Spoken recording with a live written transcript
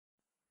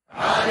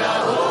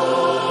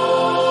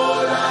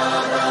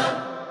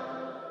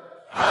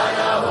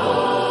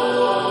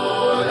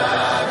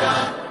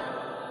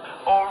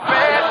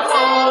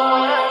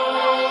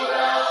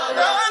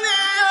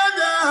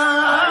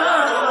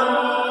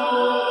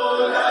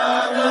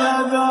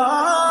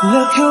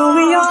Look who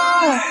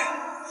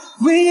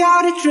we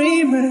are the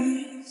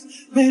dreamers,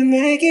 we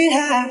make it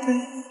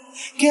happen,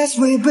 guess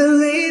we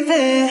believe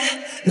it.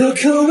 Look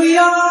who we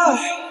are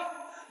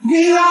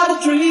the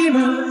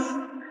dreamers,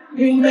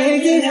 we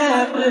make it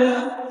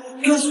happen,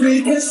 cause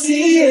we can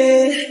see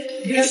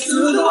it. Yes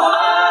to the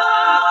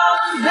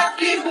one that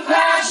keep the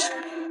passion,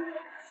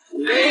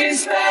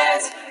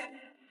 respect,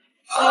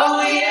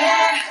 oh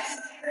yeah.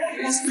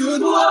 Yes to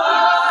the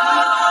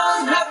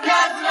one that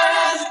got the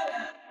passion,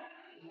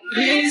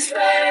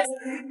 respect,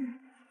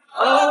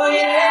 oh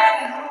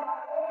yeah.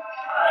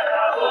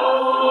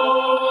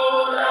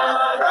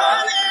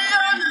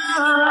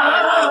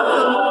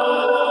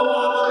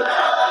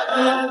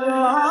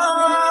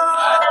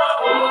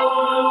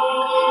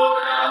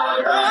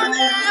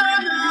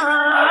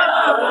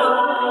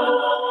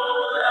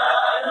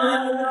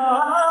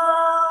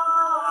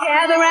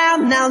 Gather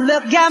round now,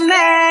 look at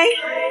me.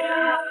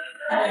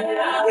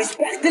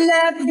 Respect the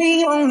love,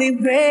 the only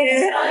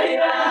way.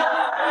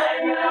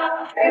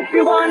 If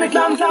you wanna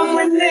come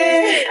with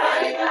me.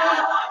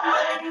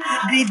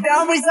 The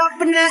door is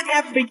open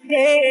every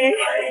day.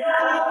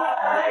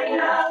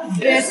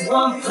 That's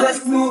one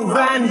plus two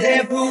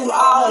rendezvous,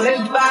 all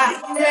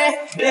invited.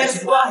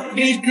 That's what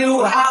we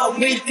do, how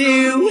we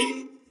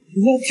do.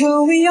 Look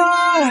who we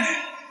are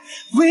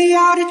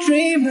the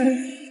dreamers,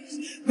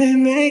 we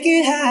make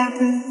it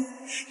happen,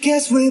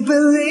 guess we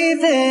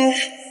believe it.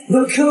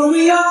 Look who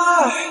we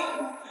are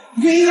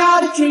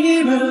the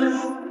dreamers,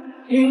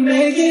 we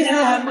make it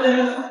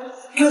happen,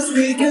 cause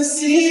we can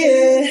see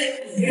it.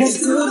 Yes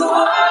to the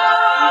one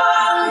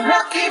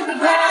that keep the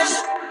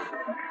passion,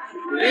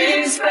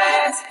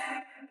 respect,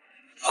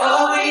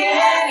 oh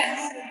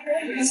yeah.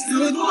 Yes to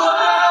the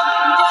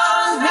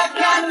one that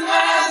can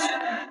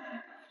imagine,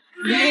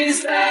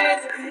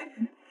 respect,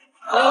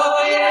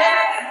 oh yeah.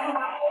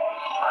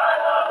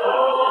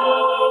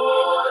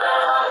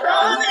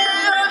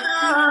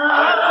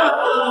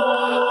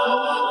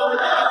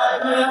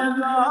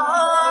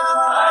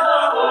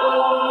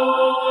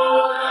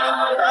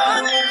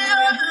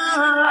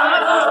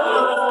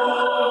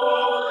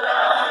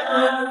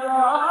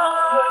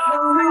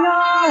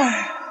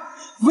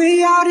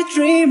 We are the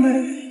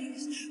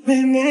dreamers,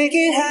 we make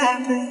it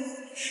happen,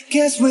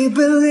 guess we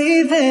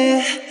believe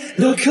it.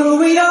 Look who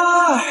we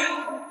are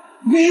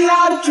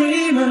the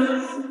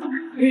dreamers,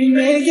 we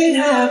make it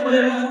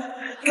happen,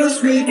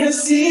 cause we can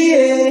see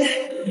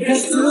it.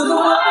 Yes to the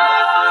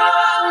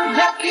one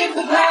that keep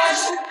the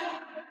passion,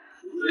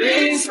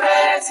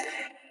 respect,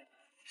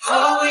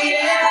 oh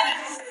yeah.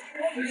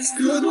 Yes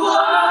to the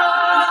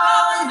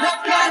one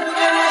that can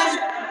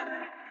imagine,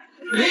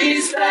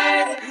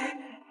 respect,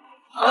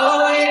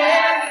 oh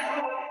yeah.